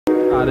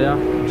Are there?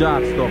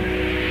 Jarstone.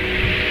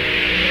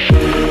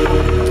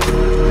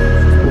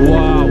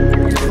 Wow.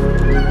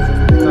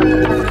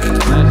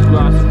 Nice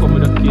grass to come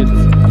with the kids.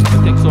 I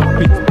take some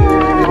pic.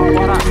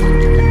 What that?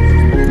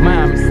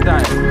 Miami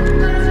style.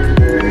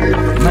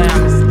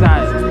 Miami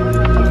style.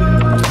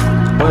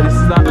 But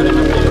it's not in the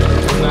middle.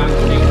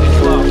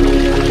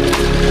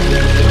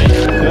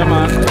 Yeah,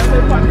 man.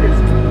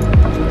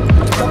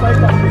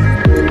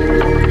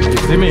 You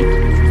see me?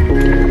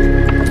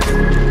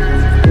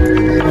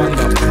 Stand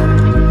up.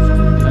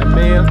 A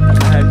male,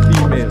 I have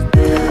female.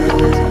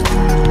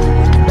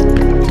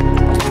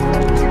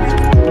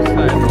 Just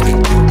like that.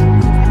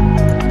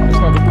 It's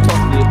probably too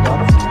much later.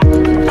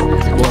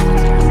 But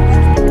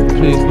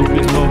place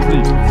looking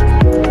lovely.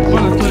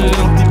 When I turn it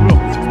on people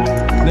up,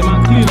 they man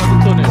clean up the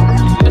tunnel.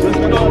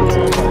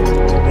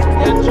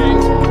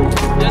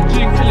 That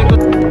drink really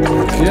good.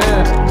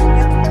 Yeah.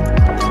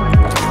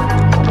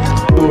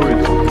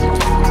 Storage.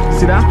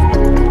 See that?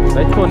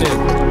 That tunnel.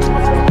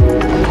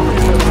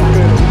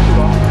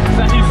 It's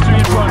a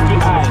history front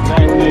behind,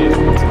 right there.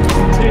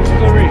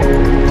 History.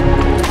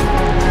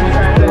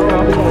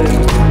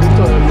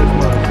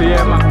 See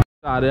yeah, man.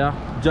 There,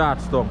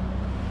 Jarstone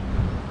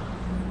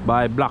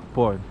by Black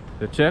Point.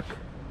 You check?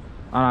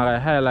 And I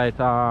highlight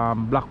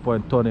Black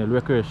Point Tunnel,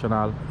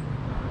 Recreational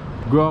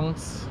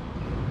grounds.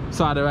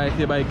 So they're right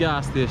here by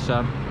gas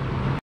station.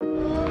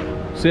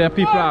 So yeah,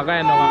 people are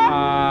going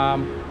now.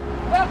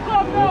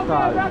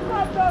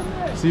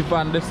 See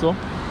from this one.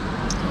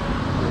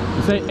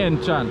 It's an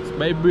entrance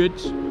by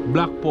bridge,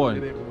 Black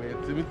Point.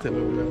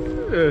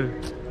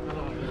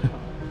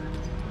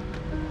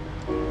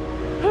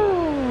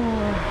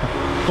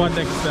 For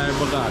next time,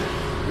 my God.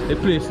 The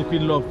place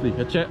looking lovely.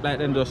 You check like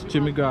them just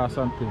chimney grass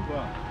and things.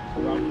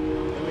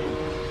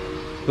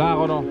 Like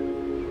or no?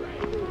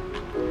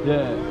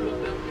 Yeah.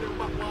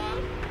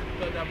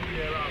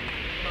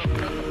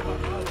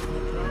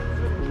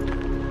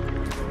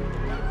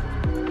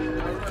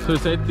 So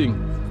it's a thing,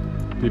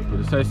 people.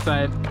 It's a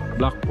side,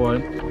 Black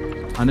Point,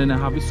 and then I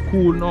have a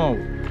school now.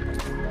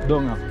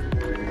 Down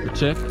here. You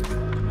check.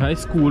 High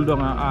school down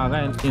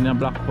here in a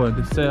Black Point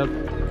itself,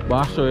 but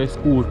I show you a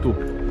school too.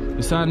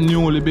 It's a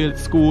newly built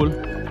school.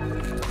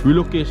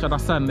 Relocation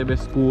of Sandy Bay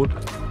School.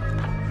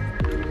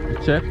 You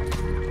check.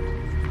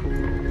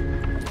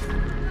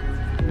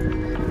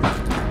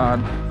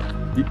 And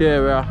the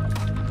area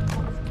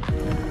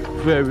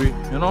very,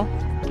 you know,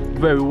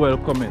 very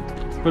welcoming.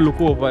 If you look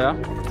over here,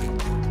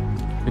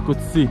 you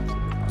could see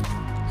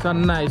it's a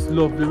nice,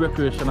 lovely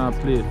recreational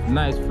place.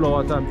 Nice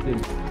flowers and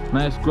things.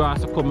 Nice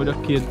grass to come with the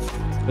kids.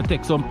 You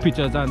take some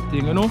pictures and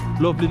things, you know.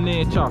 Lovely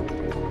nature.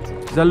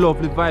 It's a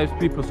lovely vibes,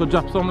 people. So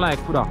drop some like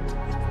for that.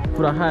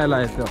 For the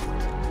highlight there.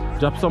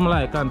 Drop some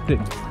like and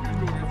things.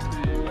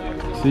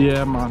 See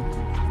yeah, man.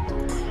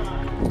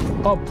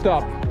 Up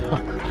top.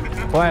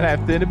 Why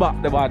not in the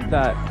back the bad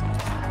side?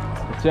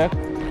 Check.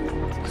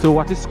 So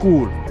what is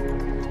school?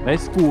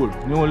 Nice school.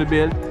 Newly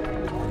built.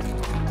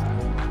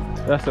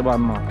 That's the bad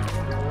man.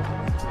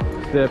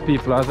 There are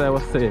people, as I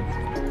was saying.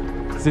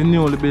 It's a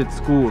newly built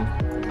school.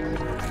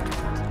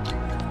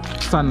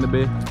 Sandy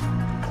Bay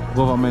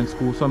Government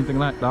School, something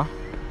like that.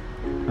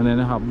 And then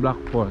they have Black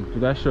Point. You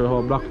guys show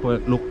how Black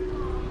Point look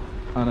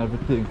and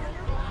everything.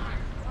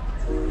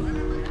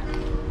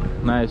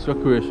 Nice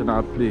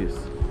recreational place.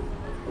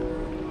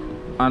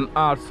 And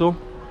also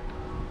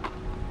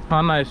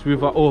a nice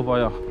river over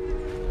here.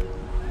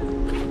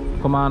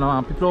 Come on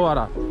now, people over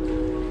that.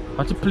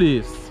 Watch the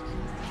place.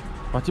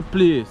 Watch the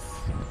place.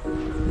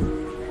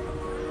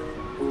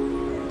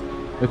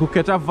 You could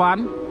catch a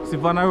van. See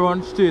van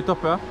run straight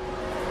up here.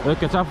 You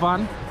catch a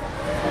van.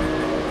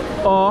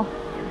 Or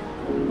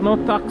no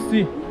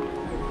taxi.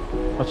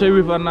 Watch the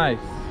river nice.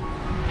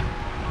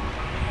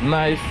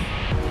 Nice.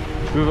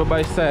 River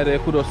by side, you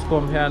could just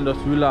come here and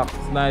just relax.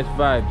 Nice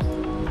vibes.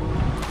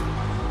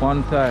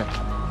 One time.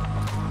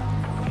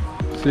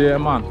 See ya,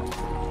 man.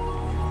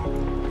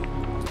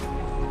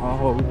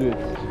 How we do it?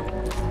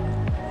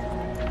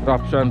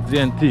 Option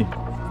ZNT.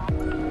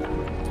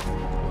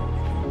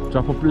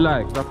 Drop up a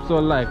like, drop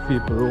some like,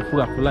 people. Don't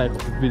forget to like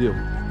the video.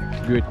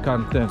 Great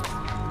content.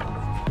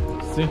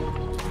 See?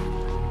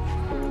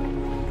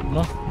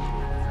 No?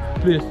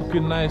 Place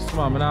looking nice,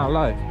 man. I'm not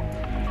lie.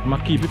 I'm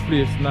gonna keep the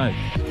place nice.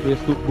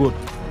 Place look good.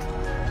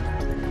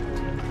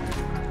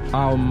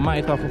 I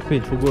might have a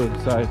page to go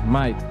inside.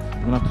 Might.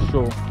 I'm not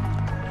sure.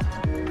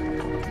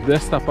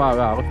 Let's stop out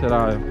there. I'll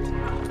tell you.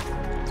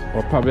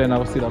 Or probably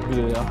never see that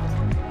video, yeah.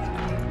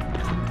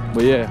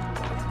 But yeah.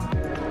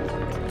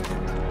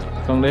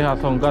 So they have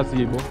some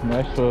gazebo.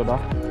 Nice show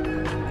that.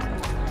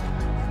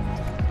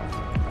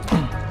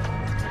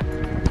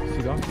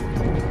 See that?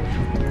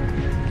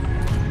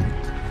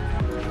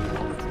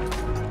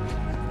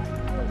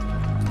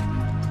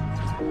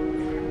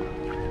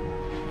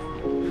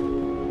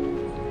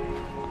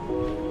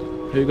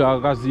 Here you got a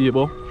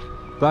gazebo.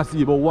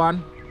 Gazebo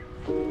 1.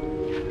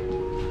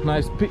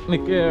 Nice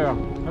picnic area,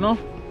 you know?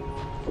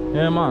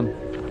 Yeah, man.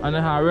 And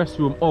they have a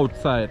restroom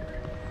outside.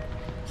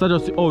 So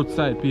just the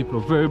outside, people.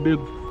 Very big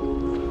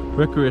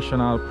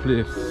recreational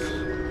place.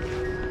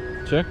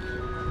 Check.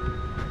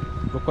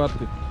 Look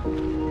at it.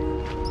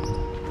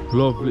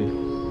 Lovely.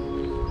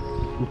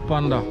 Look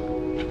panda.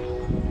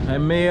 I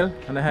male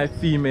and I have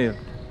female.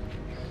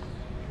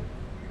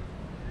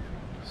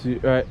 See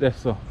right there,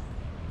 so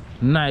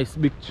nice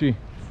big tree.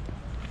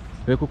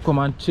 We could come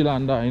and chill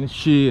under in the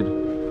shade.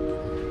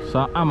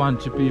 So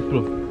Amanchi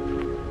people.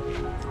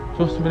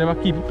 Trust me, never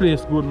keep the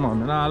place good,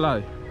 man. I don't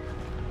lie.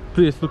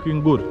 Place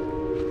looking good.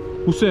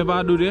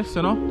 Whosoever do this,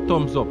 you know,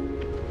 thumbs up.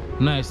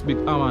 Nice big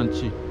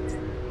Amanchi.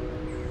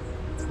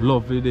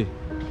 Lovely day.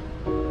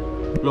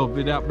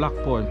 Lovely that Black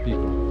Point,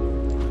 people.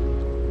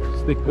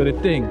 Stick with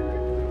the thing.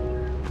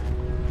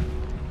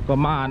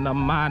 Come on,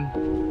 man.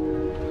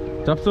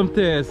 Drop some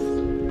tears.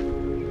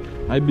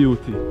 My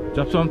beauty.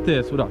 Drop some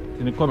tears for that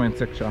in the comment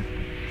section.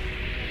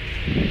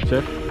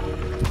 Check.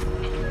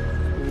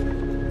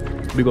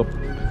 Big up.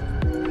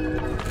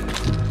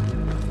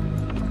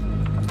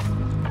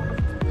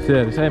 See,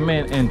 this is the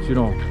main entry, you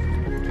know.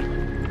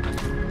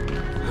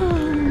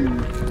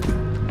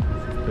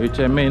 Reach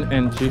the main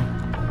entry.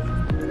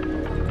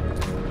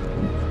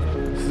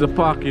 This is a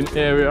parking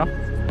area.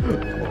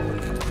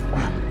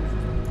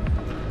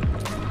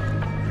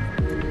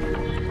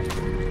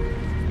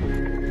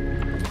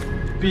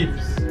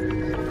 Peeps,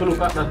 if you look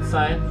at that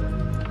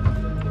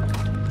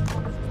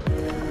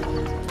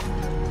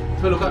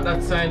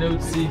sign, you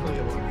would see.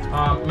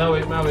 My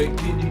way,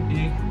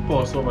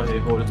 pause over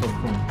here, hold it up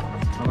for me.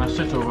 I'm gonna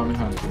stretch over my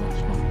hand too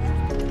much, man.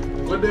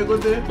 Go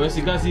there. But you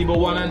see gazebo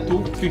 1 and 2,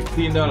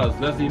 $15.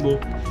 Gazebo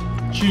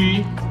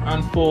 3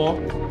 and 4,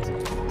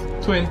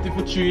 20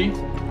 for 3,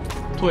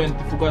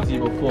 20 for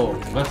gazebo 4.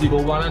 Gazebo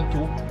 1 and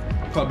 2,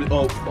 probably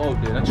out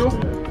there, not true?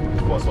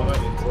 First one,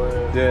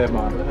 yeah,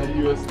 man. And a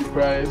USD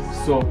price,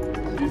 so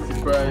this is the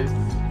price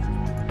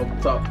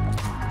up top.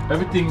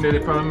 Everything that they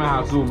probably may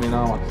have zoom in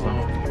out.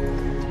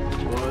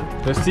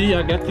 You see,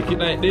 I get ticket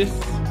like this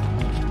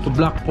to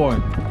Black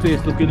Point.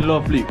 Place looking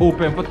lovely,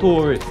 open for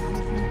tourists.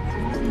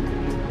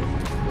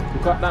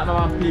 Look at that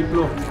now,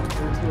 people.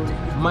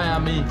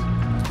 Miami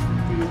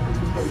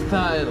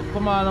style.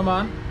 Come on,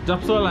 man.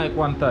 Drop so like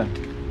one time.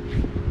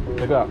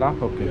 You got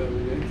that? Okay.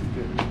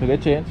 You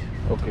get change?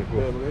 Okay,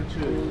 good.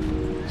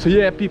 So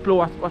yeah, people,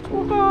 what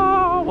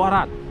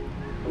that?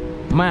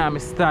 Miami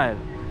style.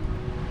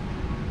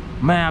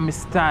 Miami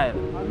style.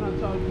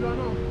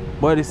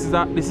 But this is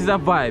a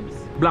vibes.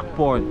 Black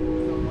Point.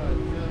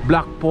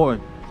 Black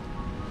Point.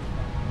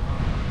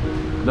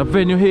 The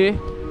venue here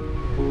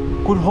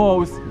could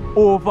house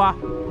over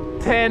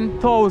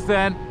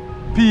 10,000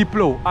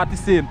 people at the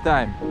same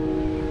time.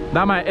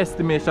 That's my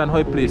estimation how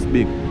it place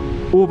big.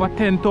 Over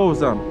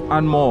 10,000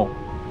 and more.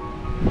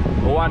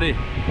 Oh, what is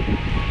it?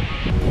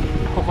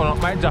 Coconut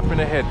might drop in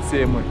the head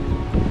same way.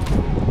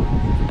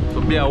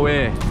 So be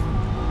aware.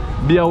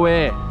 Be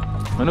aware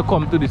when you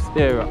come to this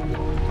area.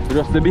 You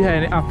just stay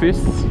behind the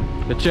office,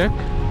 you check,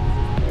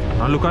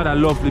 and look at that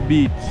lovely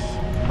beach.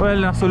 Well,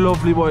 not so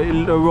lovely, but it's a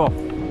little rough.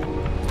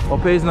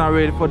 Up here is not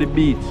ready for the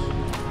beach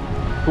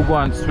to go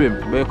and swim,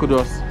 but you could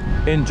just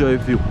enjoy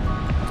view.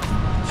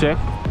 Check.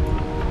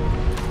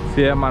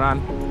 See here, man.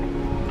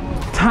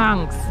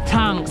 Thanks,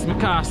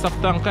 because stop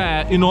thank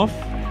enough.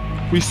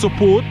 We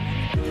support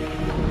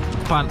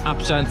Pan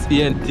Options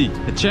ENT.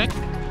 You check.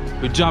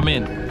 We jam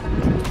in.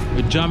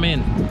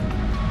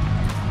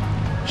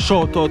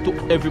 Shout out to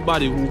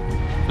everybody who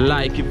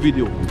like the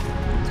video,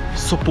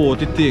 support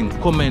the thing,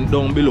 comment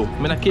down below.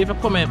 I don't care if you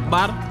comment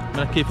bad, I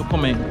don't care if you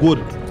comment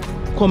good.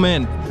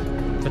 Comment.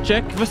 You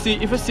check.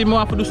 If you see me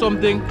want to do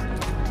something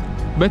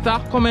better,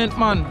 comment,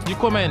 man. You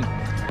comment.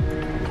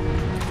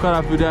 Look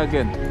at that video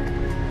again.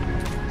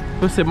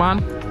 You say,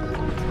 man,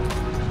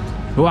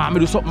 you want me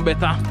to do something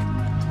better?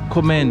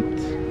 Comment.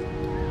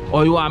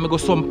 Or you want me to go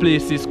some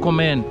places?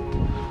 Comment.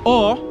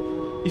 Or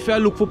if you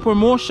look for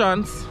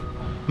promotions,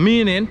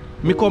 meaning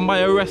me come by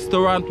a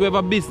restaurant, we have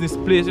a business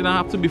place, it don't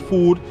have to be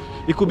food,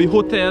 it could be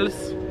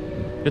hotels,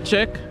 you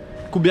check,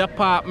 it could be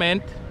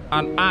apartment,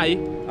 and I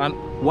and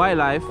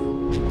wildlife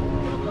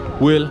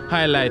will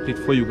highlight it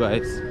for you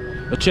guys.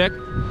 You check,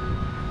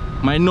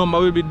 my number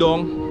will be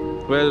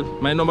down, well,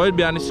 my number will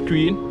be on the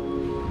screen,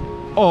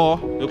 or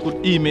you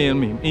could email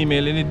me,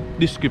 email in the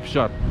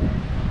description,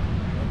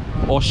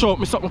 or show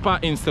me something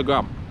on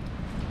Instagram.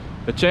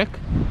 You check.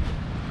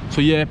 So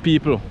yeah,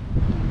 people,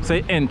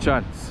 say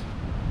entrance.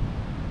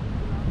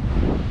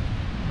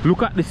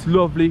 Look at this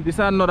lovely, this is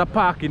another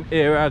parking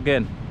area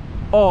again.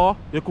 Or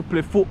you could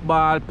play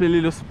football, play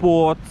little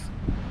sports.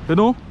 You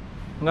know?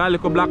 I got a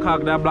little black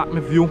hog that block my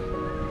view.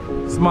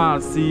 Small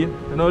sea.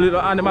 You know,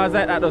 little animals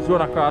like that just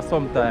run across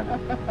sometime.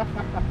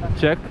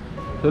 Check.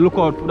 So look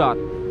out for that.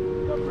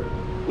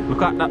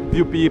 Look at that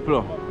view,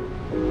 people.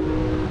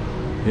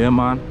 Yeah,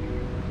 man.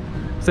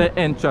 Say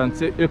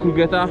entrance. You could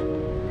get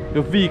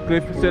your vehicle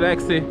if you say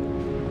like say.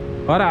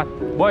 Alright.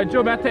 Boy,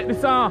 Joe, better take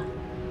this on.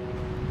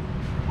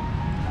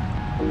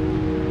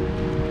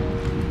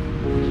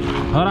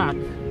 Alright.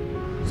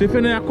 So if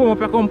you need to come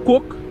up and come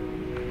cook,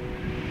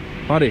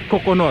 alright,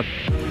 coconut.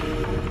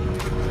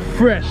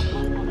 Fresh.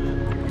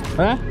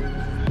 Huh?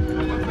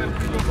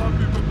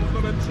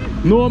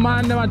 No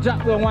man, them a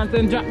jack down. Once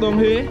them jack down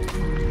here,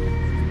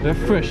 they're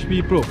fresh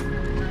people.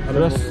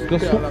 Just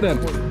hook them.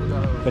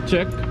 But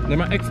check,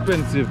 them are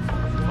expensive.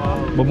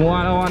 But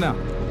I wanna.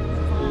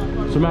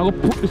 So I'm gonna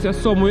put this here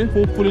somewhere.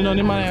 Hopefully none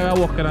of my area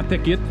walk and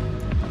take it.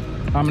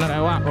 I'm not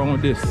gonna walk around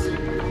with this.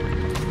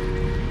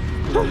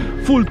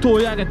 Full toe,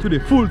 yeah, get today.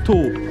 Full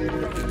toe.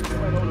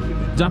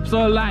 Drops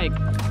all like.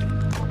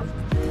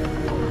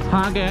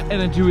 I get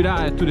energy with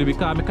that today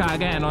because I can't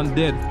get on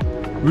dead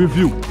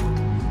review.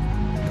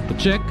 So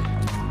check.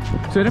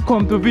 So when you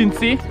come to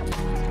Vincent,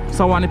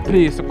 so I want a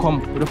place to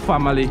come with the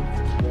family.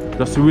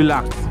 Just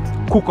relax.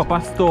 Cook up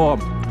a storm.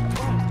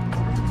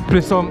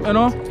 Play some, you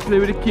know, play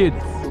with the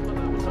kids.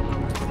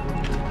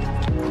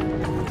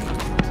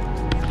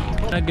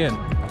 Again.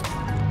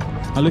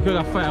 And look at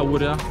the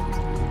firewood here.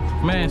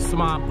 Man,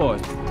 smart boy.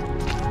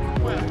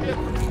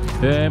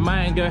 Yeah,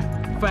 man, get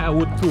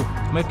firewood too.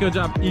 Make your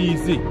job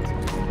easy.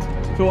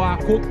 So I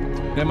cook,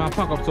 then I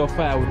pack up some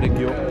firewood they give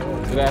you.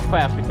 You got a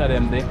fire pit of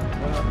them there.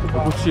 You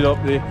put chill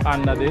up there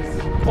under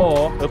this.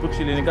 Or you put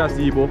chill in the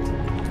gazebo.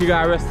 You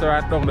got a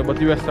restaurant down there, but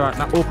the restaurant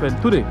not open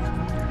today.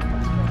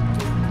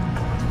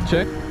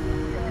 Check.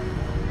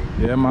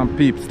 Yeah man,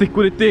 peep. Stick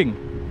with the thing.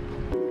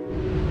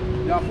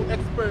 You have to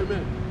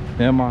experiment.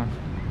 Yeah man.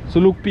 So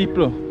look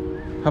people,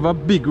 have a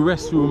big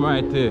restroom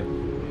right here.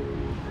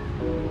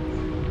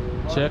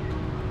 Check.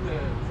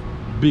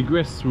 Big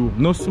restroom,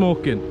 no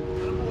smoking.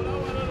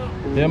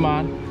 Yeah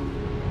man.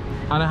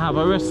 And I have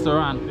a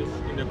restaurant.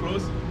 In the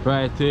close?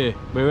 Right here,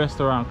 the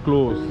restaurant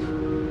closed.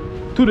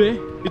 Today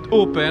it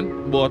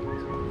open, but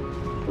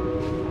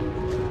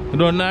you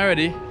don't know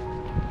already.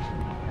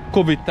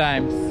 COVID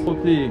times.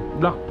 Okay,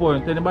 Black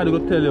Point, anybody go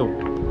tell you?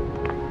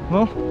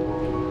 No?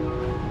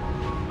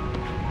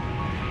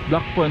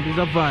 Black Point is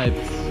a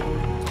vibes.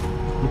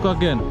 Look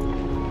again.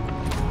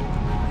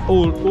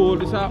 Old,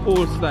 this is an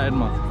old style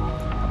man.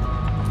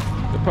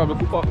 They probably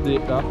could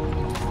update that.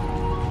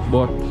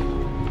 But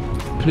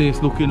place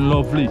looking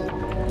lovely.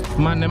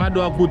 Man, them a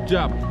do a good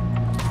job.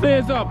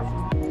 Place up.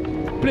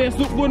 Place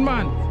look good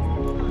man.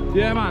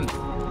 Yeah man.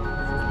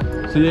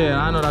 So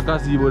yeah, another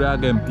gazebo there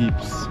again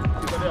peeps.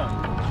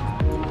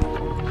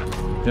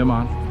 Yeah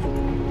man.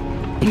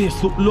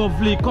 Place look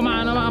lovely. Come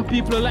on man,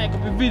 people like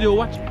up the video.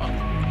 Watch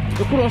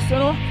the cross, you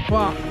know.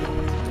 Wow.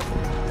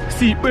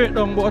 Seat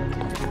breakdown, but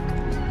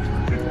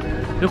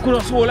you could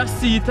just hold a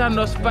seat and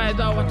just fight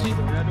out watch it.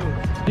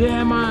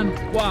 Yeah man.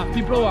 Wow,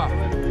 people wow.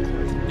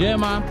 Yeah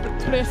man.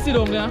 Place sit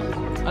down there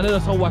and they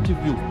just watch the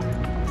view.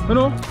 You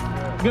know?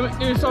 Give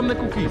me some of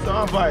the cookies. It's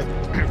on vibe.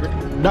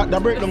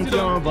 that breakdown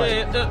still on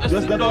vibe. Yeah,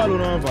 just that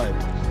alone on vibe.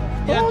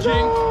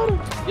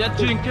 You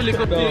drink a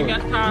little thing, you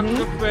talk to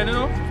your friend, you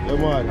know? Yeah,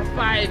 man.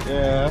 Fight.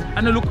 Yeah.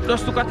 And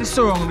just look at the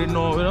surrounding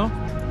now, you know?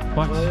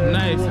 Watch,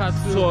 nice hot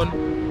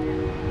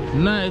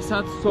sun. Nice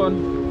hot sun.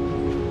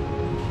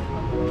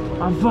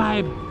 A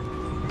vibe.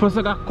 Plus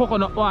I got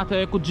coconut water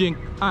you could drink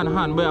on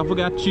hand, but you have to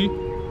get tree,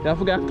 you have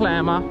to get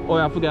climber, or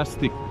you have to get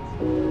stick.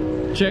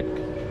 Check.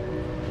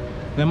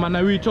 The man I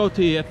reach out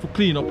here to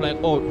clean up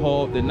like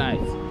all the night.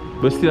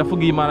 But still I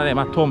forgive man them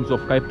a thumbs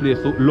up because the place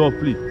look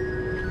lovely.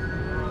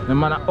 The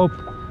man I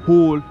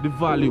uphold the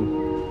value.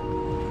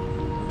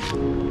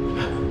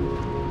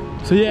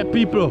 So yeah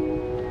people,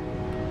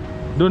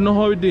 don't know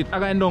how we did. I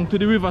got down to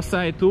the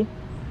riverside too.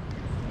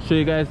 Show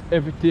you guys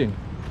everything.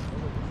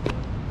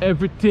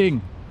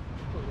 Everything.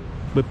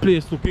 The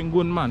place looking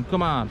good man.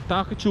 Come on,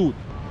 talk the truth.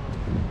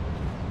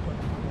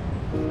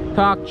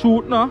 Talk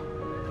truth now.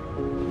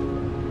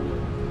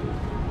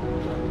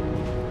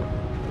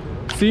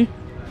 See?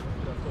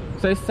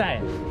 So it's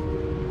side.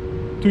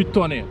 To it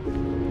tunnel.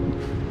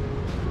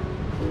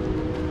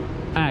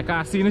 I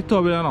can't see the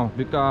tub now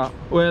because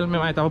well I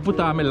might have to put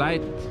on my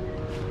light.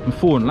 My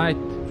phone light.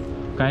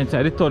 Because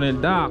inside the tunnel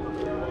dark.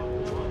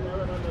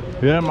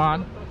 Yeah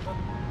man.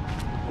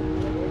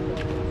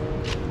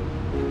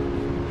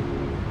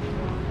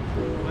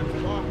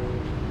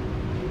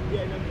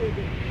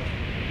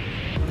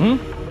 Hmm?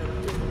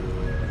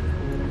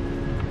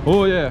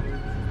 Oh yeah.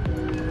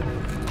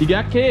 You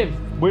got a cave,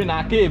 but you're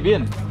not a cave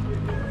in.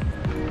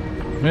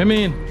 I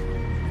mean,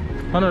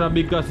 another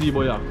big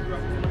gazebo yeah.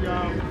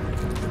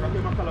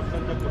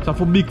 So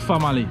for big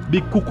family,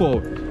 big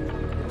cookout.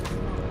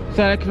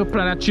 So like if you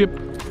plan a trip,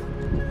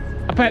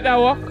 a pipe that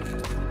work?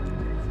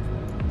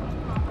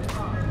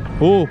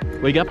 Oh,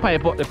 we got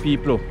pipe up the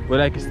people. We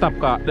like a stop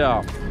car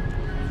there.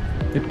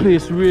 The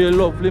place really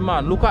lovely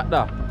man. Look at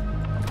that.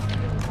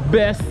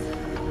 Best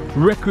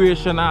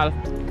recreational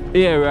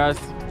areas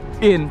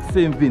in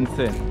St.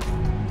 Vincent.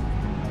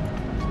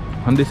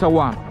 And this is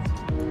one.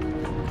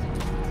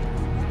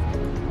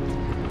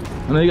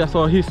 And then you got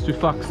some history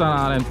facts and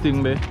all them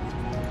things there.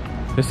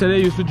 They say they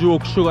used to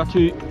joke sugar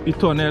to the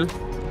tunnel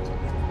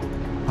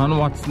and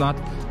what's not,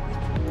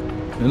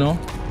 you know.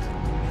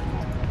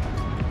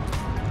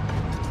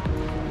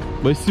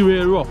 But it's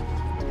really rough.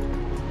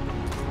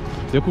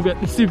 You could get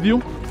the sea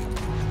view,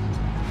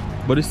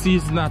 but the sea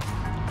is not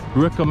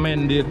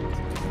recommended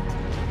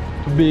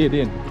to bathe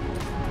in.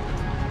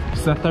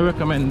 It's not a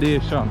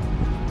recommendation.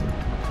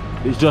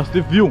 It's just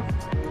the view.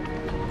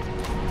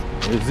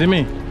 You see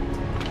me?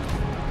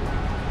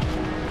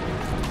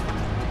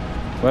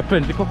 We're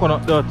plenty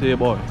coconut dirty,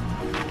 boy.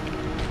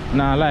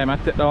 Nah, lie, I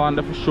take that one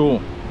there for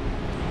sure.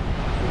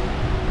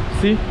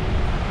 See?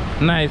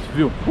 Nice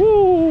view.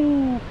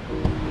 Woo!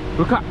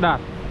 Look at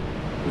that.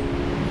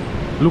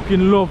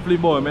 Looking lovely,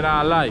 boy, I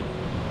nah lie.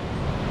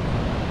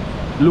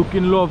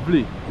 Looking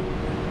lovely.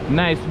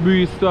 Nice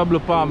breeze to blow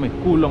upon me.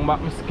 Cool down back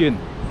my skin.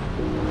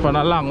 For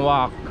a long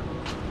walk.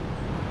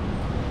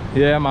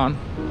 Yeah, man.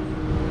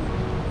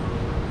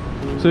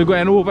 So you're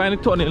going over in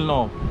the tunnel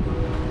now.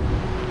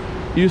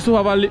 You used to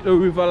have a little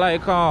river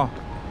like a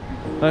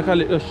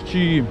little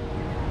stream.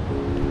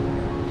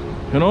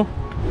 You know?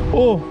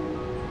 Oh!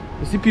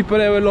 You see people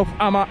there will love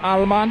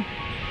almond?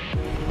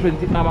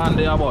 Plenty almond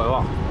there, boy.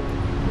 Wow.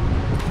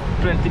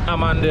 Plenty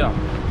almond there.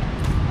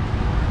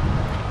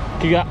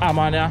 You got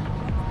almond there.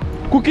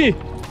 Cookie!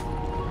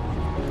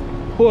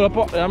 Hold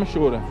up there, I'm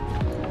sure.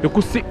 You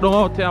could sit down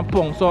out there and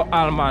pong some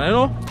almond, you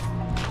know?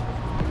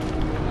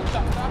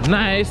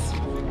 Nice.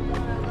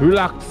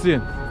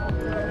 Relaxing.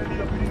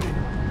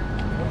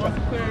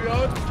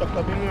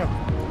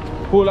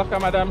 Hold up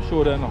camera, I'm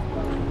sure there now.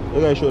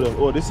 You guys show them.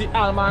 Oh, You see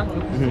almond,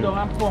 you could sit down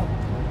and pong.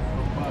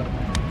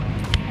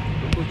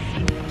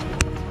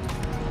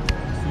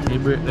 You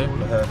break there?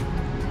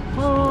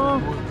 Oh.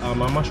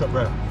 My mash up,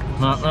 bro.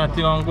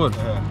 Nothing on good.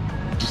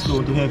 It's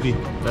too heavy.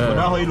 But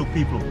that's how you look,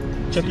 people.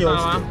 Check your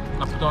house.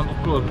 I put on the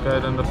clothes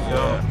because then that's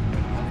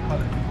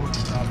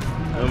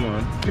yeah,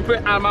 man. People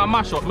almond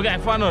mash up, we got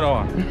for another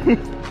one.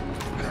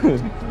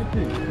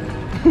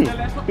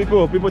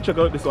 people check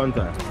out this one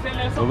time.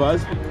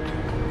 Overs?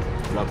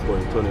 Black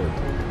Point Tunnel.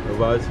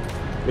 Overs?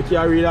 I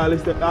can't read all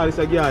this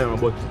again,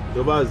 but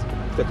overs,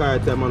 take your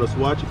time and just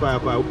watch. If I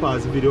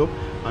pause the video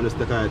and just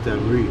take your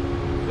time read.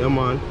 Yeah,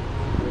 man.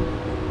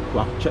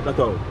 Wow, check that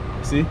out.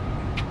 See?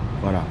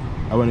 Voilà.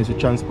 I went to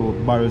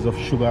transport barrels of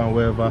sugar and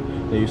whatever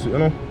they used to, you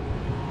know?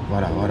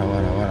 Voilà.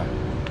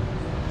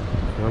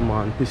 Yeah,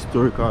 man,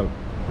 historical.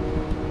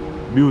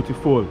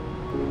 Beautiful.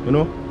 You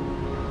know?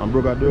 And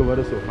brother do over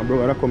there, so. And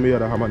brother come here,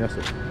 the hammer,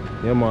 so.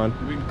 Yeah, man.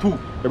 You bring two.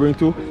 You bring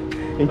two?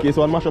 In case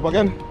one mash up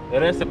again? The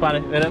rest of the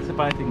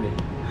thing there.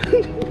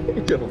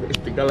 You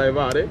stick alive,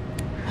 eh?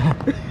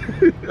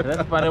 The rest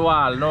of the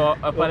wall, no,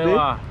 up on the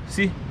wall.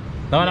 See?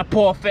 That one is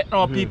perfect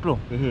now, people.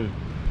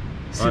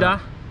 See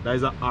that? That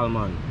is an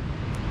almond.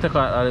 Take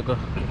out that little.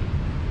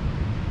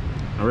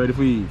 I'm ready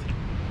for eat.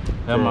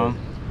 Yeah, man.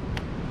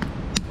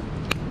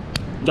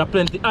 Got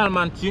plenty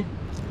almond tea.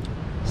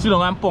 See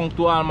down and pong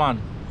to almond.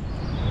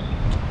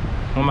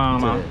 Come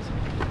on, man.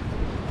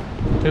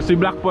 You see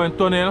Black Point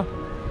Tunnel?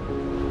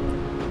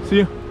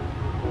 See?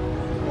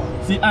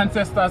 See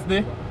ancestors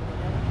there?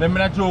 Them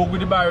in a joke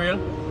with the barrel.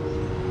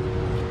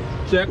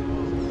 Check.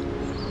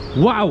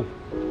 Wow!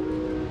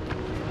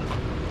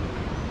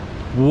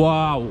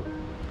 Wow!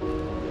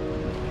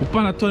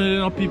 Upon a tunnel, you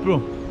know, people.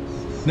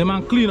 Them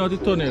man clean out the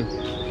tunnel.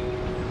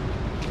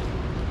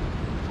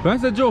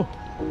 Where's the Joe?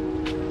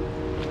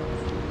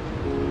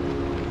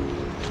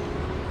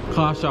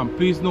 Caution,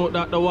 please note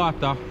that the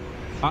water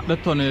at the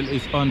tunnel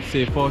is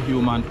unsafe for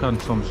human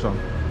consumption.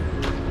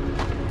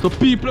 So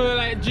people will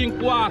like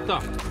drink water.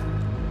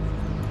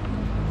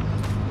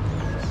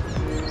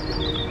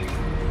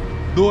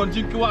 Don't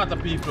drink water,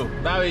 people.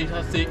 That way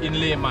I say in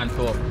layman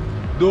talk.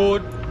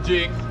 Don't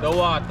drink the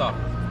water.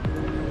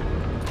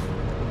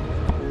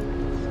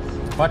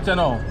 Watch you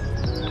know.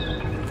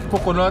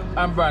 Coconut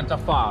and branch are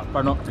fall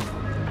for nothing.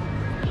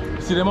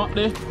 See them up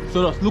there?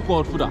 So just look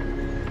out for that.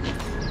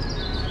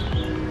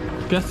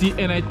 You can see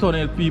any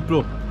tunnel,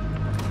 people.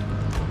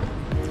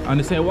 And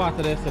they say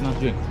water there, say not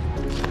drink.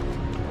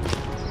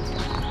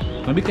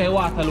 Now because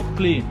water look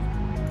clean.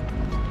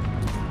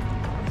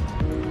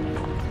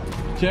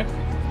 Check.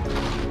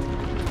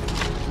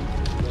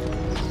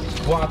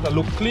 Water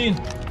look clean.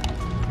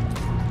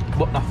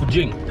 But not for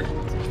drink.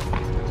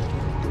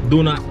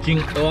 Do not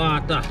drink the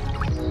water.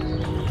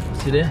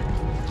 See there?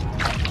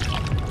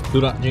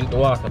 Do not drink the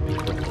water,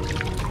 people.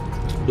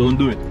 Don't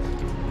do it.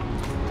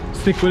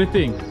 Stick with the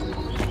thing.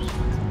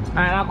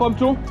 Alright, now come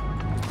through.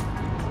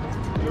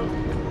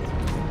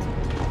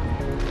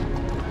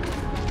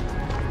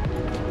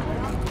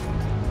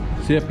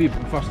 See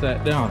people first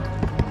that down.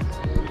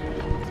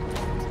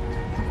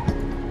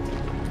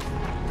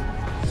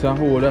 See a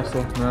hole there,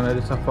 so now let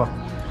it suffer.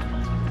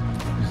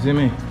 You see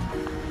me?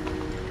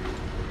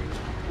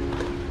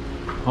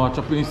 Hot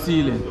up in the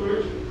ceiling.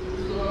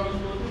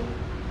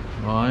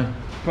 Alright.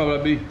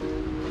 Probably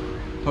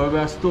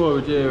a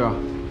storage area.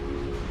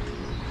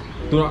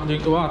 Do not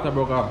drink the water,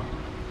 brother.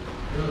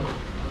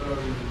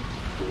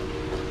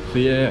 So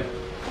yeah.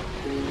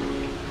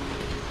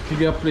 You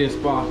get a place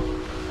for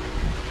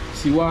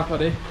see water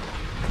there.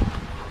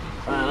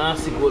 And I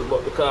see good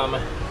but because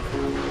my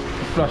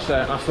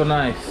flashlight not so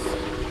nice.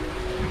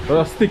 But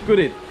I'll stick with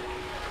it.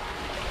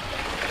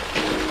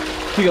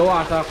 See the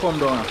water come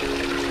down.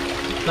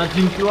 Not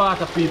drink the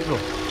water, people.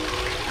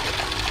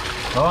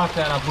 The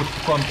water is not good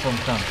for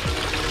consumption.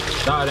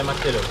 That's what I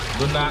tell you.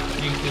 Do not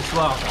drink this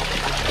water.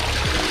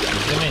 You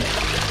see me?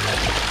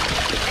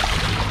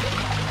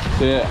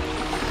 So yeah.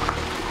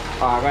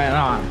 Alright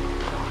on.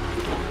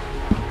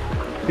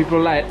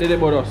 People light, they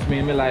but us,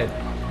 me light.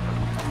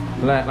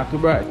 Light not too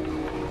bright.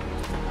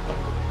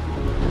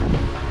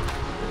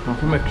 I have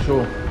to make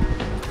sure.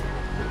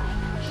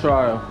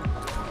 Sure.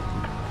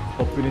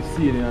 Up in the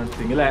ceiling and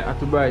thing. Light not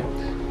too bright.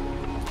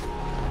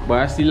 But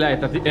I see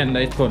light at the end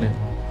of the tunnel.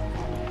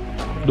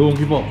 Don't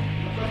give up.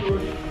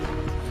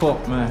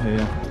 Fuck man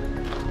here.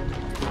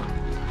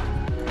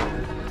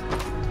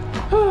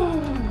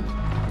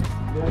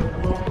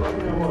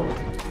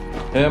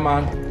 Yeah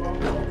man.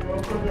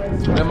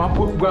 They man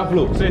put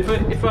gravel. So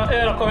if I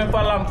air coming for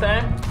a long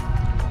time,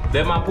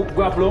 they man put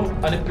gravel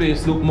and the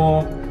place look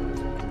more,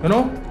 you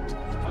know?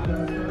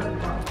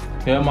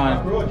 Yeah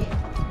man.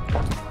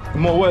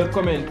 More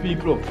welcoming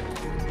people.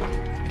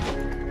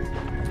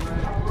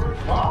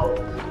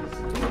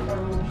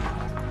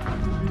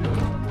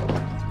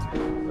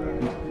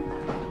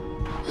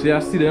 See I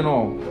see them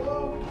now.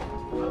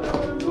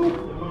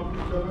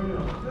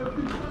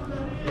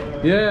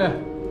 Yeah.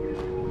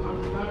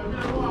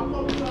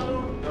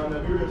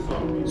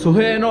 So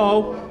here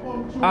now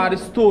are the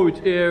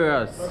storage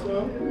areas.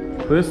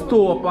 We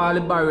store up all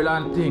the barrel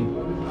and thing.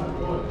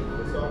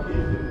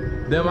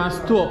 Them and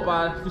store up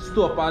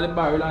all the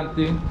barrel and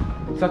thing.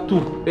 It's a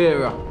 2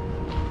 area.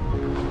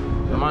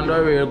 The man do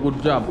a real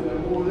good job.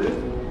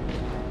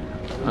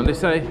 And this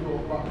side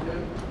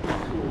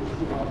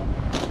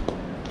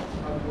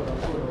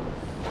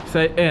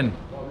N.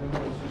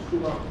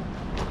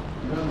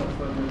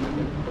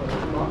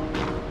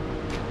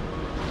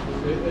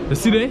 You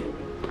see there?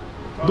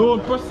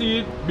 Don't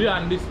proceed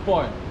beyond this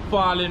point,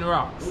 falling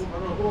rocks.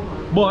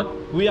 But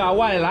we are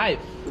wildlife.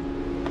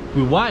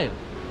 We wild.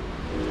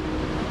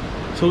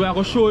 So we are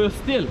going to show you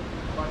still.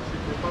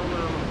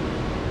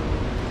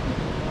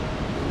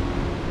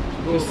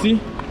 You see?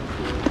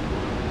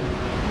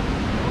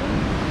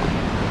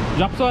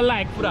 Drop some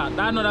like for that.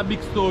 That's another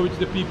big storage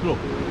the people.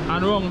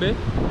 And wrong there.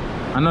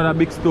 Another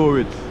big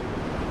storage.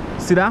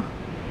 See that?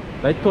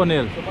 Like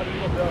tunnel.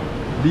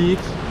 Beach.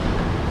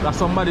 That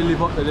somebody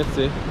live up there, let's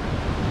say.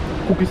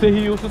 Cookie say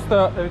he used to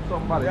start there with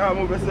somebody. Yeah,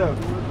 move yourself.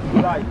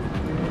 Right.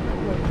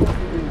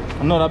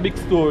 Another big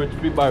storage,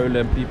 big barrel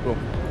them people.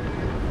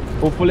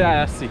 Hopefully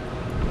I see.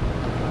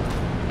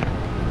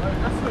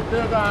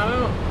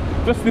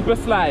 Just slip a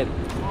slide.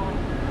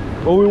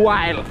 Oh, we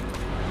wild.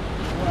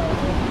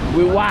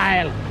 We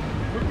wild.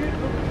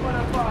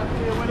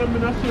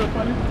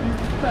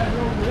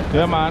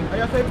 Yeah man.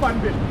 I say pan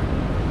bin.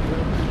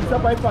 It's a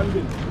by pan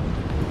bin.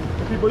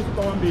 The people used to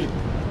come and bathe.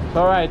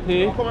 Alright,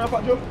 hey. You come and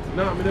fat joke?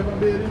 No, I never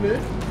bathe in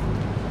there.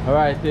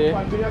 Alright, hey.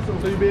 Pan bin,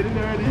 so you bathe in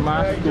there already?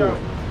 Master.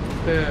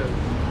 Yeah.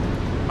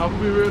 I'll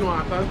be rain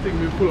water and thing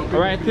we pull up.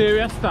 Alright,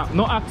 here we stop.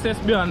 No access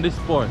beyond this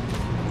point.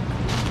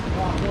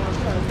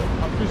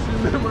 I'm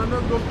fishing them and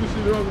not go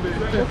fishing wrong there.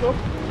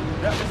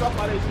 Yeah, it's up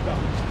and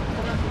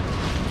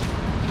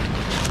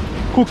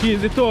Cookie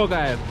is the tour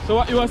guide. So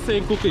what you were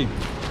saying, Cookie?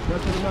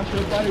 That's the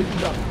national parade.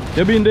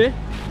 You been there?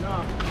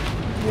 No.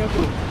 Yeah,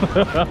 too.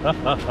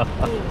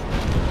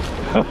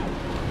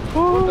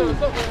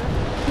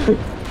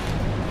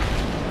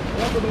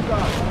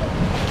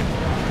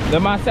 The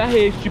master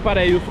haze cheaper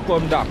they used to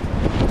come down.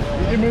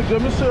 Let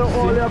me show you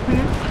all your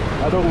people.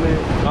 I don't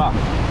know. Ah.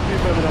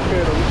 People in the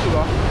fair,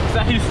 it's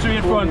a history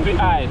in front of the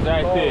eyes,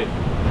 right there.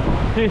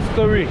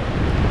 History.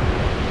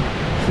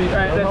 See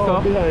right there,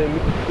 so? Behind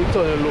the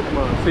tunnel look,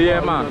 man. See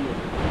yeah,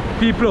 man.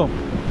 People,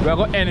 we are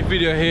going to end the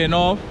video here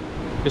now.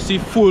 You see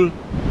full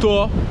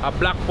tour of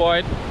Black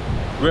Point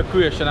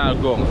Recreational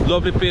Grounds.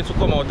 Lovely place to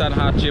come out and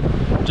hardship.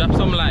 Drop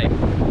some like,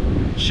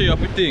 share up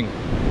your thing.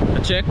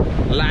 Check,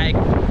 like,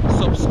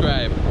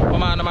 subscribe.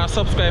 Come on,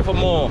 subscribe for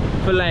more.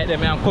 If you like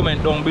them and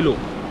comment down below.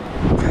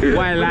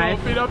 Wildlife.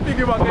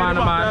 Come on,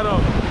 man.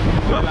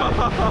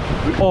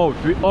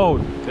 We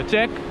out. You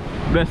check.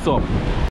 Bless up.